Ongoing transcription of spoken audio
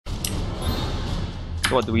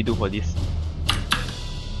So what do we do for this?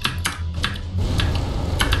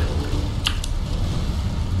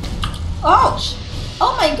 Ouch!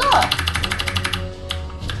 Oh my god!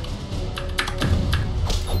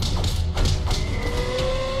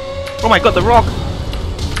 Oh my god, the rock!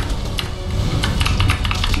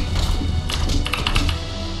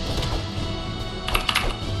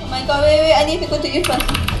 Oh my god, wait, I need to go to you first.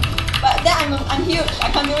 But then I'm huge,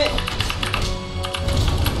 I can't do it.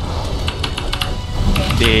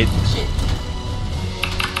 Dead. Shit.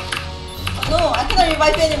 Oh no, I cannot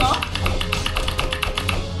revive you anymore.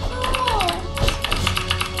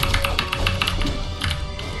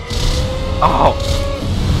 Oh!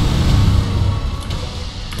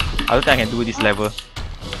 I don't think I can do this level.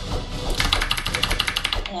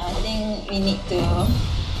 Yeah, I think we need to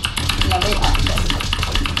level it up first.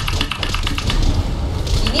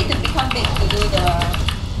 You need to become big to do the...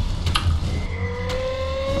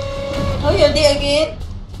 Oh, you're dead again?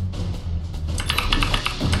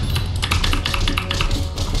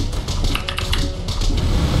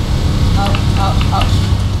 Ouch, ouch.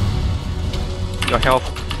 Your health.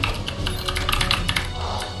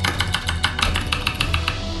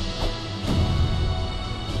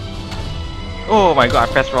 Oh my god,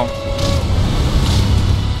 I pressed wrong.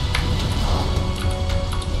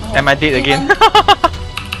 Am I dead again?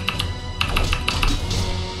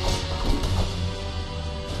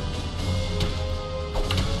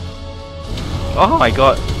 Oh my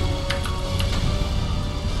god.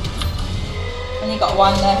 Only got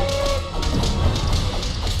one left.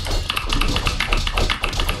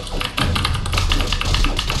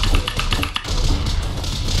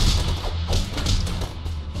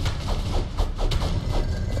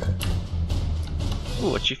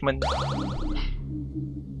 Ooh, achievement.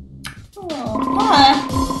 Oh, hi.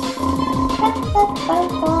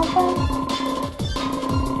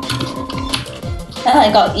 Then I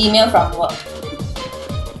got email from work.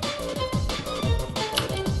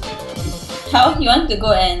 How you want to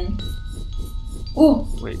go and... Ooh,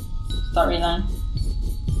 Wait. storyline.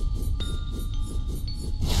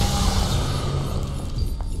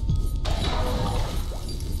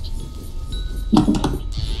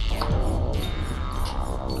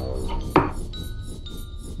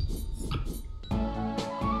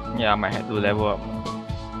 Yeah, I might have to level up.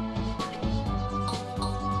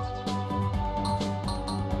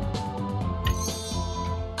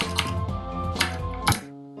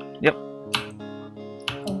 Yep.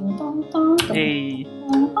 Hey.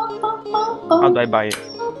 How do I buy it?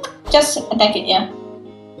 Just attack it, yeah.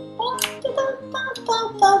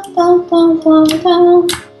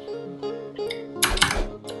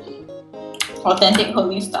 Authentic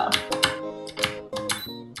holy stuff.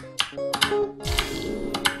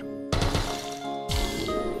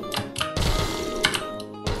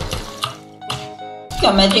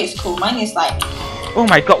 Your magic is cool. Mine is like Oh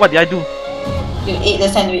my god, what did I do? you ate the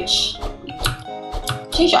sandwich.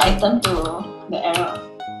 Change your item to the arrow.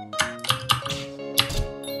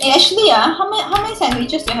 Hey, actually, how many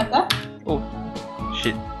sandwiches do you have left? Oh,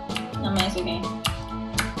 shit. No, man, it's okay.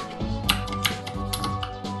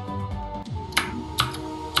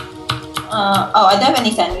 Oh, I don't have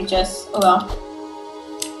any sandwiches. Oh well.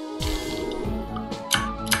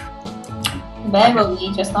 Where were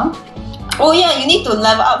we just now? Oh yeah, you need to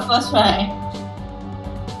level up first, right?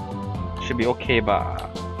 Should be okay, but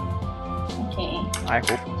Okay. I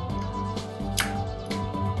hope.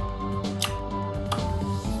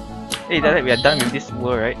 Hey, that's it, we are done with this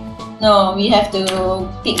world, right? No, we have to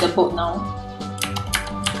pick the boat now.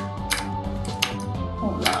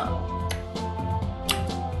 Oh no.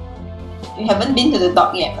 You haven't been to the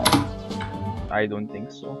dock yet, right? I don't think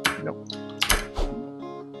so. Nope.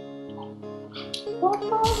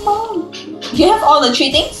 Do you have all the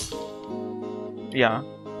 3 things? Yeah.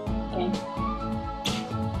 Okay.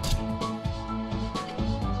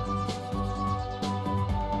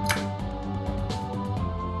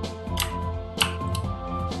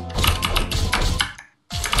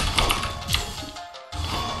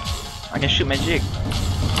 I can shoot magic.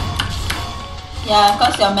 Yeah,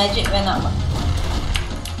 cause your magic went up.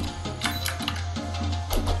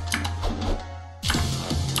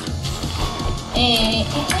 Hey,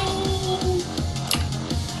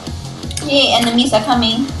 hey, enemies are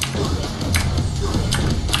coming.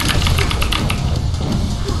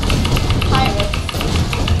 Pirate.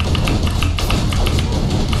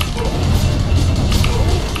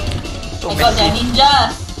 So I got their messy.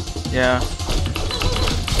 ninjas. Yeah.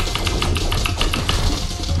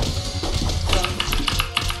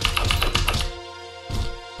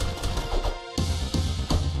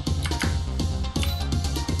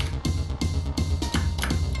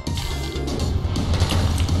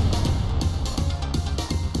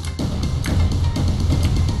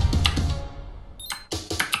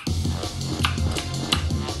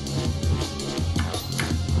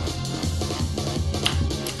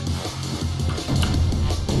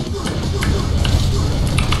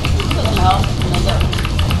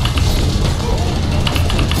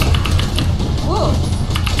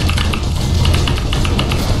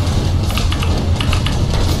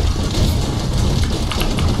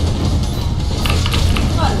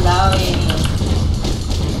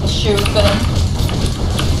 Shuriken.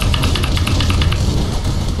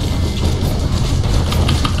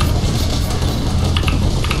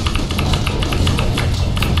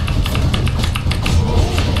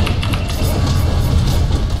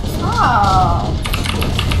 Oh.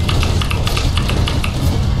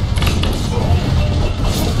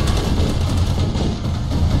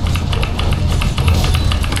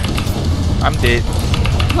 I'm dead.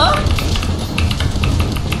 Huh?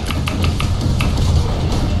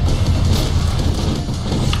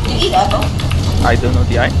 You eat apple? I don't know,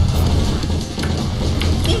 did I?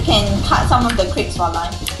 You can cut some of the crates for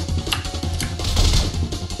life.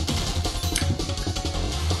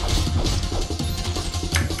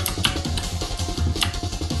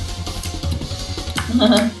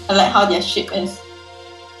 I like how their shape is.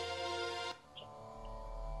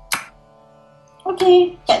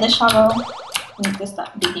 Okay, get the shovel. We need to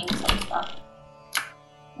start digging some stuff.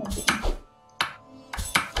 Okay.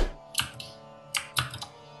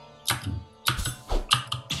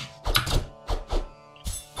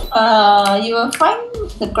 You will find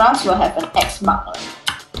the grass will have an X mark,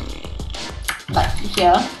 like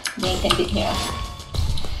here. Then you can dig here.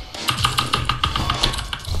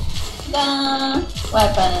 Ta-da!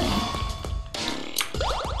 Weapon.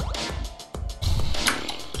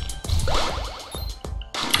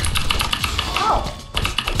 Ow!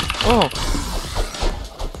 Oh,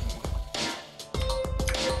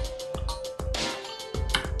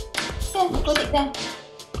 Yeah, go dig there.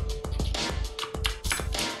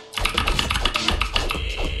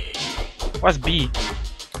 what's B?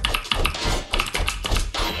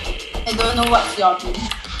 I don't know what's your B.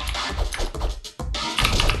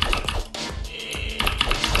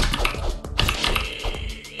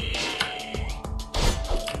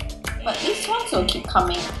 But these ones will keep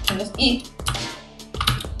coming. And just eat.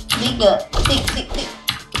 Dig.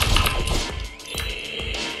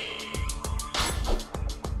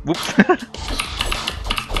 Whoops.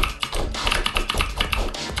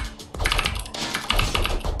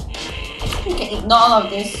 You can ignore all of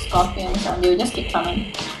these scorpions and they'll just keep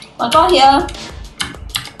coming. Oh, go here.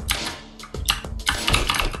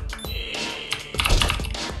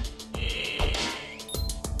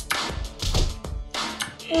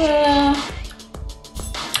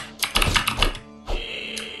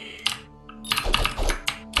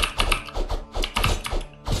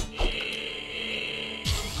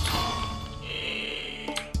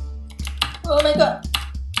 Oh my god.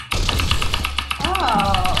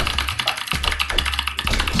 Oh.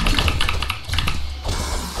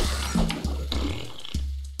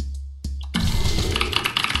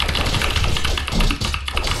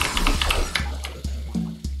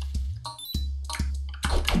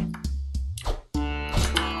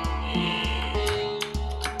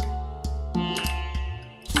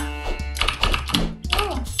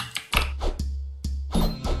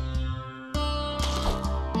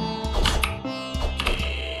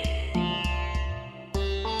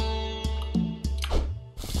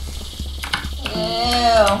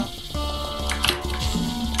 Ew.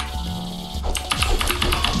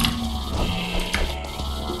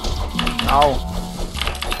 Ow.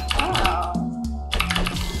 Oh.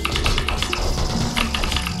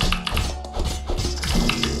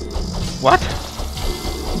 What?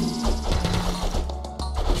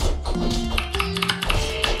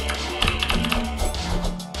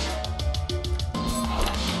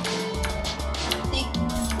 Dig.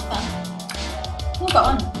 You got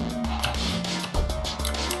one.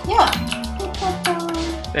 Yeah.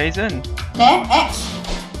 There isn't. There, X.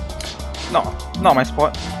 No, not my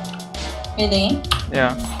spot. Really?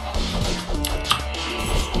 Yeah.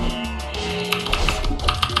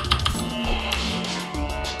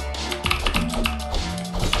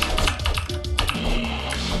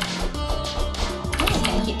 I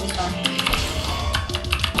can hit this one.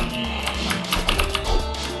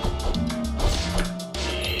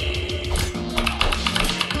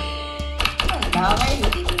 Oh, now where are you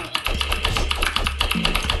digging it?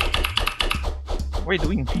 What are you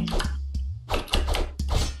doing?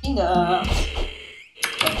 In the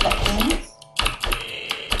black things.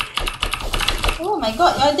 Oh my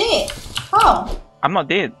god, you're dead! How? I'm not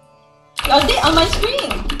dead. You're dead on my screen!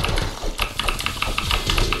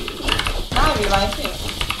 Now I revive you.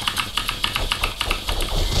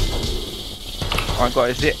 Oh my god,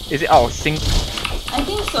 is it out of sync? I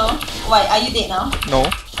think so. Why, are you dead now? No,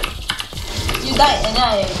 You died and then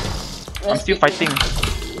I I'm still rescued you. fighting.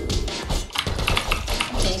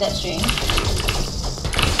 Okay, that's strange.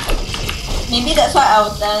 Maybe that's why I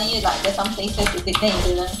was telling you like there's some places to dig, then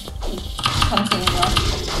you didn't continue.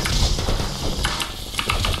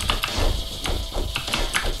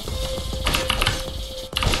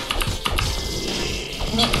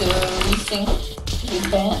 interesting. To be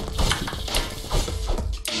fair.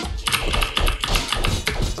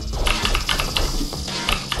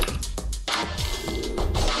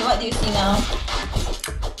 Okay, what do you see now?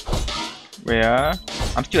 Where?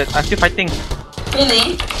 I'm still fighting.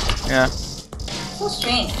 Really? Yeah. So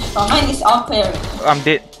strange. But mine is all clear. I'm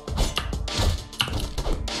dead.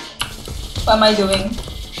 What am I doing?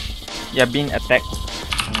 You're being attacked.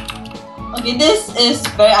 Okay, this is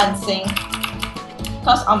very unsynced.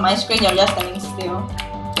 Because on my screen you're just standing still.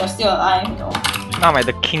 You're still alive, you know. Now I'm at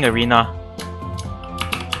the King Arena.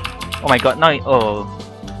 Oh my god, now oh.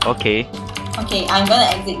 Okay. Okay, I'm gonna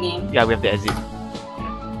exit game. Yeah, we have to exit.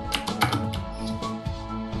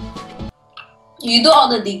 You do all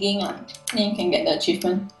the digging, then you can get the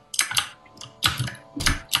achievement.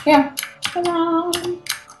 Yeah. Ta-da!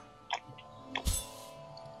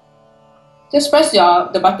 Just press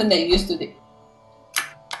the button that you used to dig.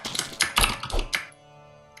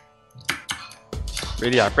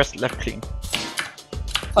 Really, I press left click.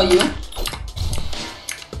 For you.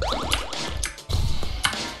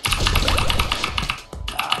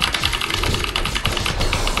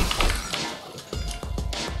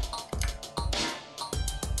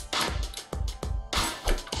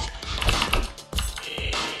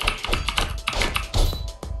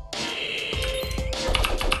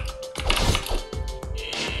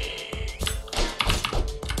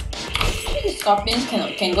 Scorpions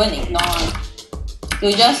can go and ignore.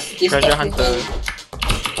 You just disturb Treasure hunter.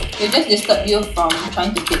 They just disturb you from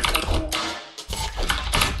trying to get something.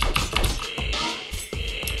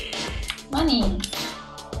 Money.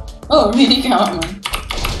 Oh, really cannot money.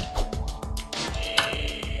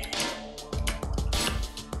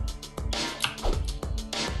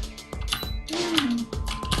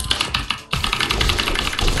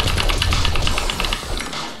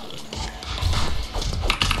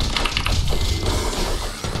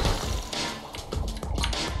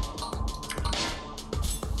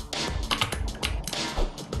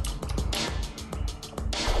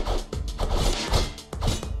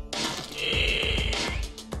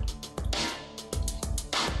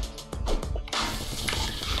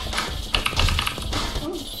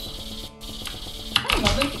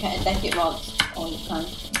 You can attack it while it's... Oh, you can't.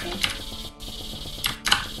 Okay.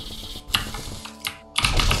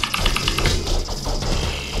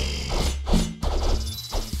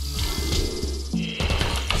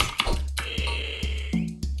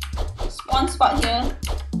 Spawn spot here.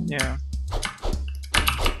 Yeah.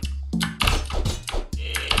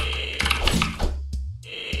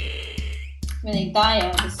 When they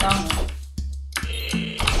die, the song.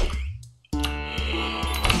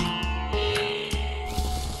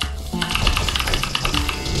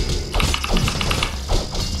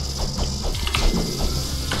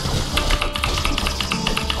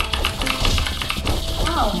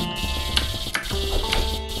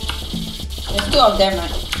 There's two of them,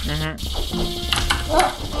 right?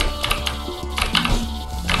 Oh.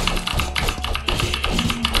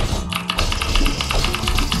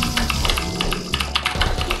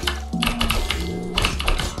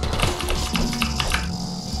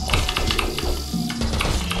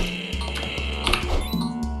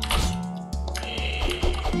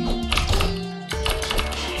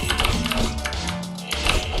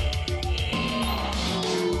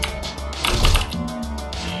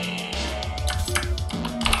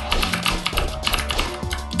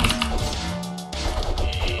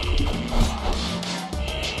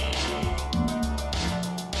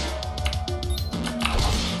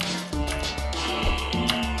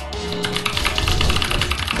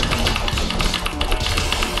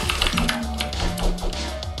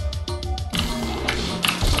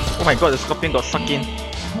 Oh my god, the scorpion got sucked in.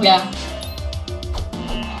 Yeah.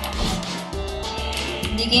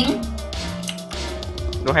 Digging?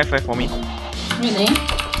 Don't have fire for me. Really?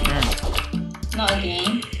 Not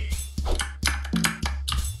again.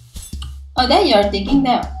 Oh, there you're digging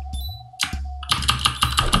there.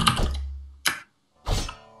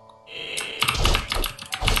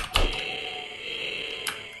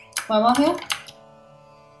 One more here?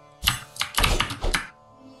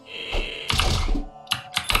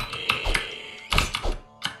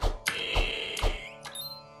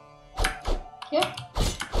 Yeah.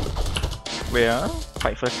 Where?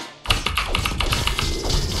 Fight first.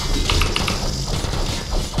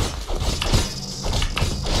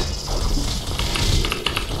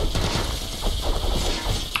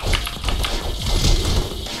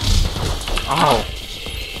 Ow!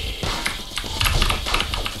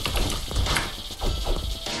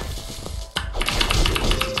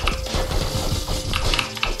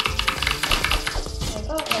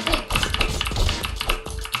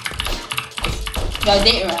 You're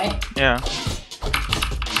dead, right? Yeah.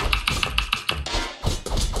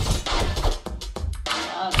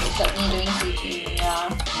 Disturb me doing CP, yeah.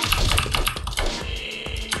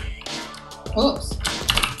 Oops.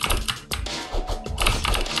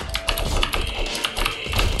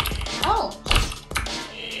 Oh.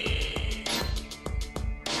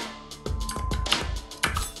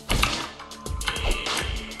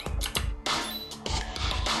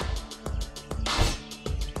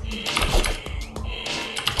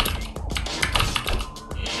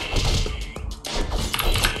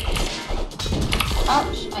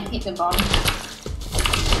 Ouch, I hit the bomb.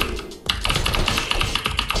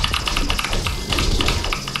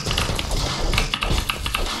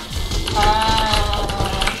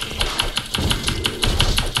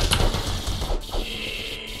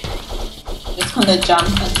 Just gonna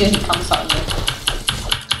jump until he comes out here.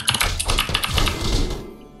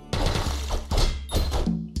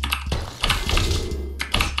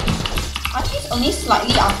 I think it's only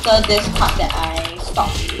slightly after this part that I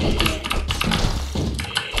stopped the game.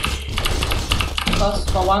 Because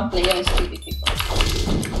for one player it's too difficult.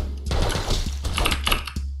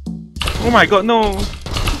 Oh my god, no!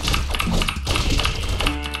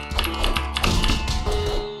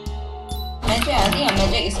 Magic, I think your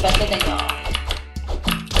magic is better than your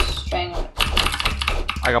strength.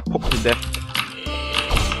 I got poked to death.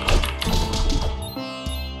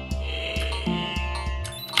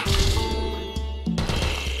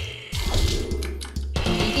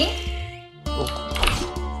 Eating?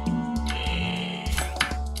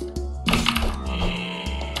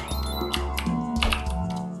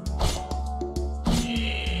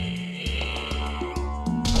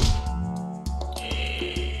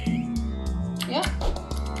 Yeah.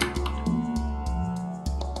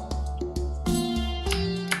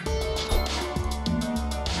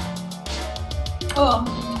 Oh,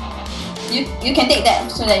 you can take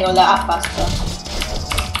that so that you'll level up faster.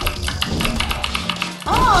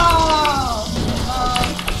 Oh, oh.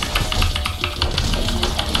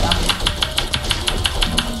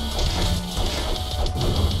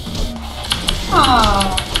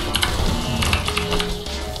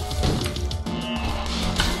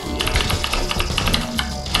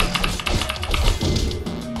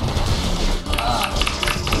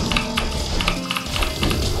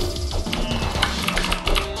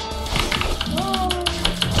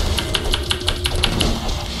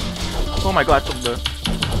 Oh my god, I took the...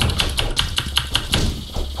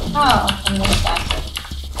 Oh, I'm gonna die.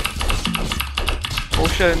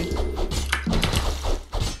 Ocean.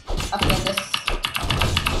 After this.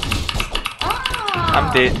 Ah! I'm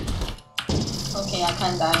dead. Okay, I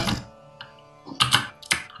can't die.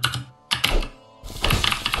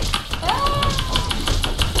 Ah!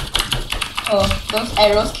 Oh, those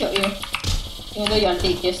arrows killed you. Even though you're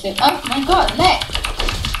dead, you're still. Oh my god, lag!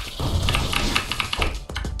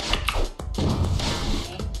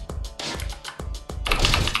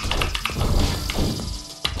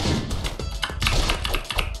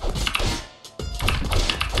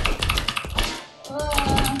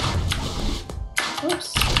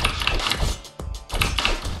 Oops.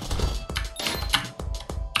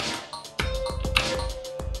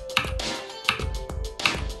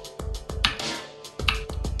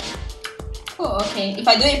 Oh, okay. If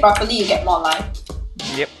I do it properly, you get more life.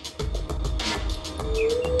 Yep.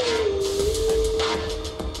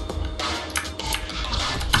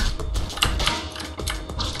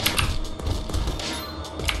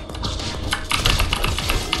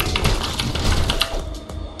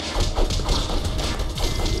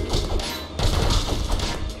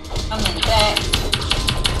 Coming back.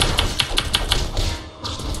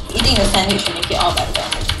 Eating the sandwich will make it all better.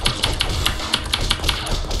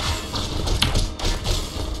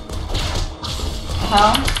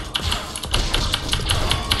 How?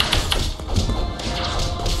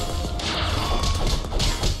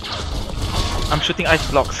 I'm shooting ice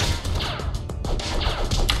blocks.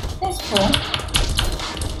 That's cool.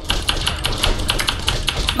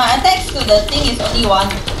 My attacks to the thing is only one.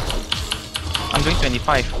 I'm doing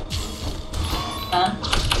 25. Huh?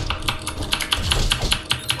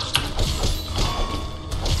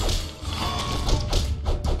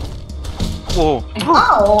 Whoa.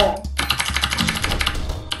 Ow!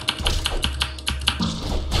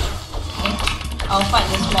 Okay. I'll fight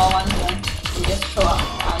the small one then. You just throw out the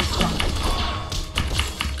ice block.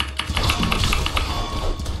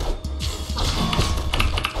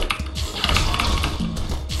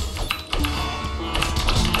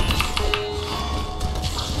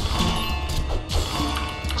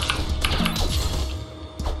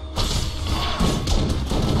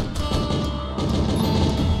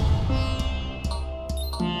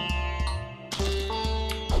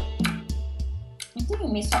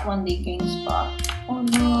 miss out one digging spot. Oh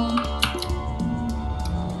no.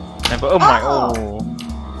 Never. Oh my. Oh. Oh.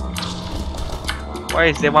 Why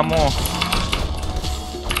is there one more?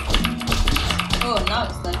 Oh, now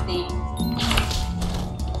it's the thing.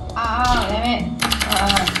 Ah, damn it.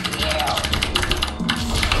 Yeah.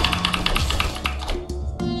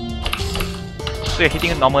 So you're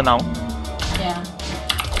hitting it normal now. Yeah.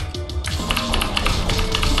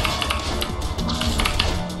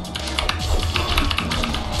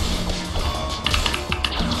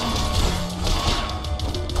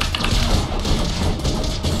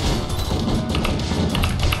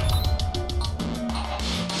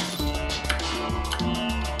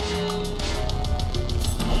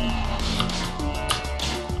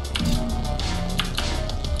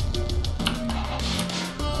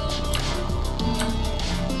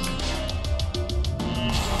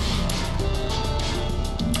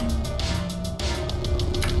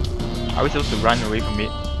 Are we supposed to run away from it?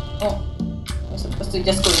 Oh, we're supposed to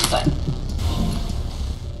just go inside.